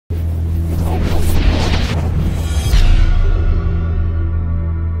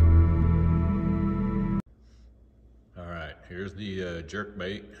jerk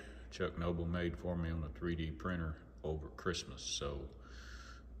bait Chuck Noble made for me on a 3D printer over Christmas. So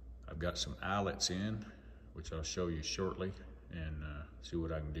I've got some eyelets in, which I'll show you shortly, and see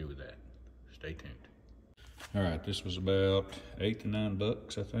what I can do with that. Stay tuned. All right, this was about $8 to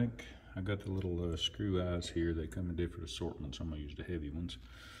 $9, I think. I got the little screw eyes here. They come in different assortments. I'm gonna use the heavy ones.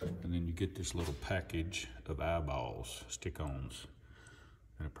 And then you get this little package of eyeballs, stick-ons,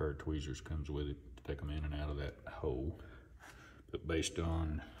 and a pair of tweezers comes with it to take them in and out of that hole. But based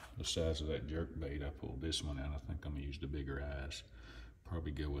on the size of that jerk bait, I pulled this one out. I think I'm gonna use the bigger eyes.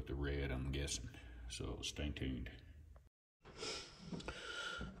 Probably go with the red, I'm guessing. So stay tuned.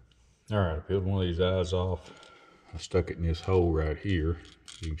 All right, I peeled one of these eyes off. I stuck it in this hole right here.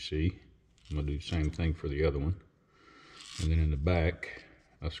 You can see. I'm gonna do the same thing for the other one. And then in the back,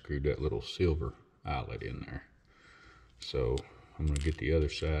 I screwed that little silver eyelet in there. So I'm gonna get the other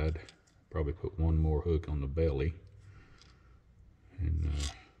side, probably put one more hook on the belly, and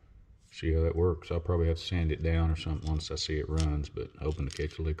see how that works. I'll probably have to sand it down or something once I see it runs, but hoping to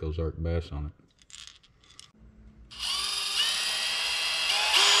catch a Lake Ozark bass on it.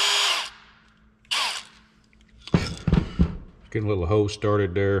 Getting a little hole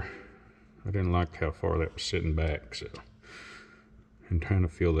started there. I didn't like how far that was sitting back, so I'm trying to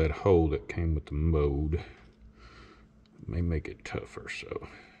fill that hole that came with the mold. It may make it tougher, so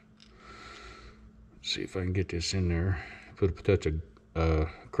let's see if I can get this in there. Put a touch of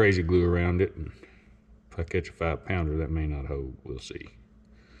crazy glue around it, and if I catch a 5-pounder, that may not hold. We'll see.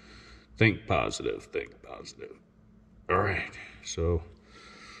 Think positive, think positive. All right, so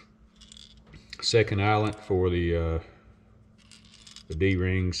second eyelet for the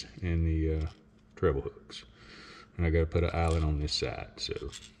D-rings and the treble hooks. And I gotta put an eyelet on this side, so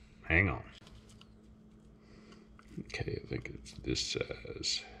hang on. Okay, I think it's this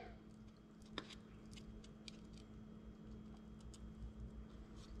size.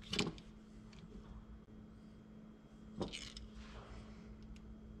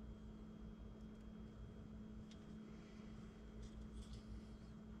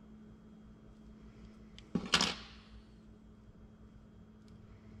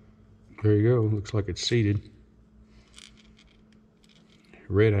 There you go, looks like it's seated.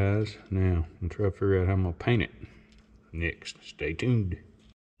 Red eyes. Now, I'm trying to figure out how I'm gonna paint it next. Stay tuned.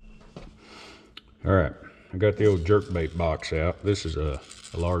 All right, I got the old jerk bait box out. This is a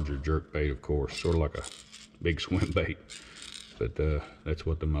larger jerk bait, of course, sort of like a big swim bait, but that's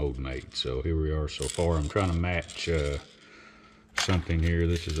what the mold made. So here we are so far. I'm trying to match something here.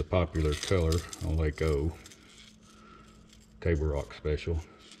 This is a popular color on Lake O, Table Rock Special.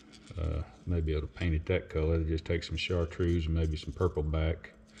 Maybe able to paint it that color. Just take some chartreuse and maybe some purple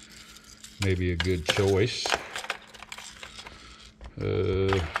back. Maybe a good choice.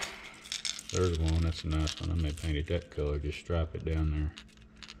 There's one. That's a nice one. I may paint it that color. Just stripe it down there.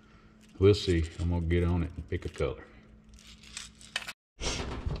 We'll see. I'm gonna get on it and pick a color.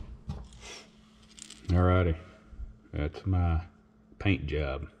 Alrighty, that's my paint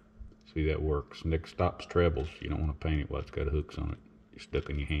job. See, that works. Next stop's trebles. You don't want to paint it while it's got hooks on it. You're stuck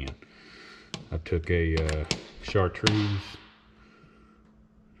in your hand. I took a chartreuse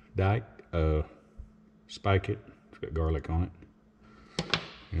dike, spike it. It's got garlic on it.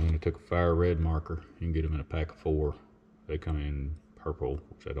 And I took a fire red marker. You can get them in a pack of 4. They come in purple,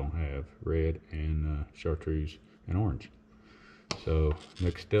 which I don't have, red, and chartreuse and orange. So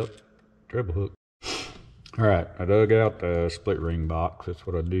next step, treble hook. All right, I dug out the split ring box. That's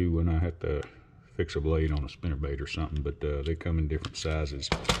what I do when I have to fix a blade on a spinnerbait or something, but they come in different sizes.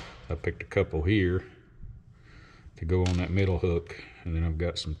 I picked a couple here to go on that middle hook, and then I've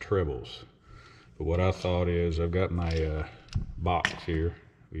got some trebles. But what I thought is, I've got my box here.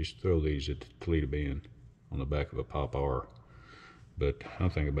 We used to throw these at the Toledo Bend on the back of a Pop R, but I'm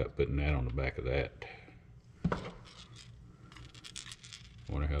thinking about putting that on the back of that. I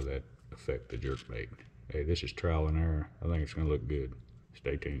wonder how that affect the jerkbait. Hey, this is trial and error. I think it's gonna look good.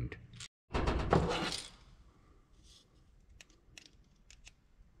 Stay tuned.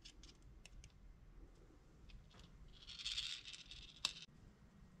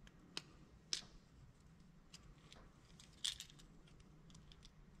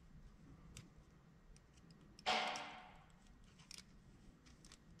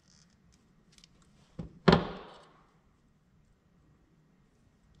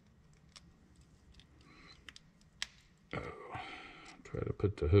 Try to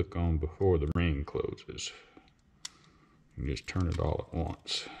put the hook on before the ring closes. And just turn it all at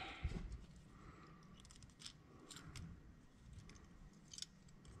once.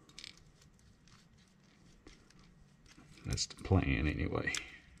 That's the plan anyway.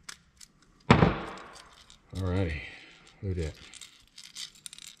 Alrighty, look at that.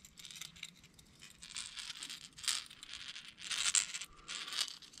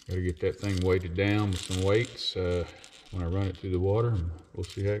 Gotta get that thing weighted down with some weights when I run it through the water, and we'll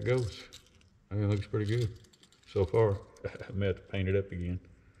see how it goes. I think it looks pretty good so far. I may have to paint it up again.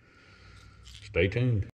 Stay tuned.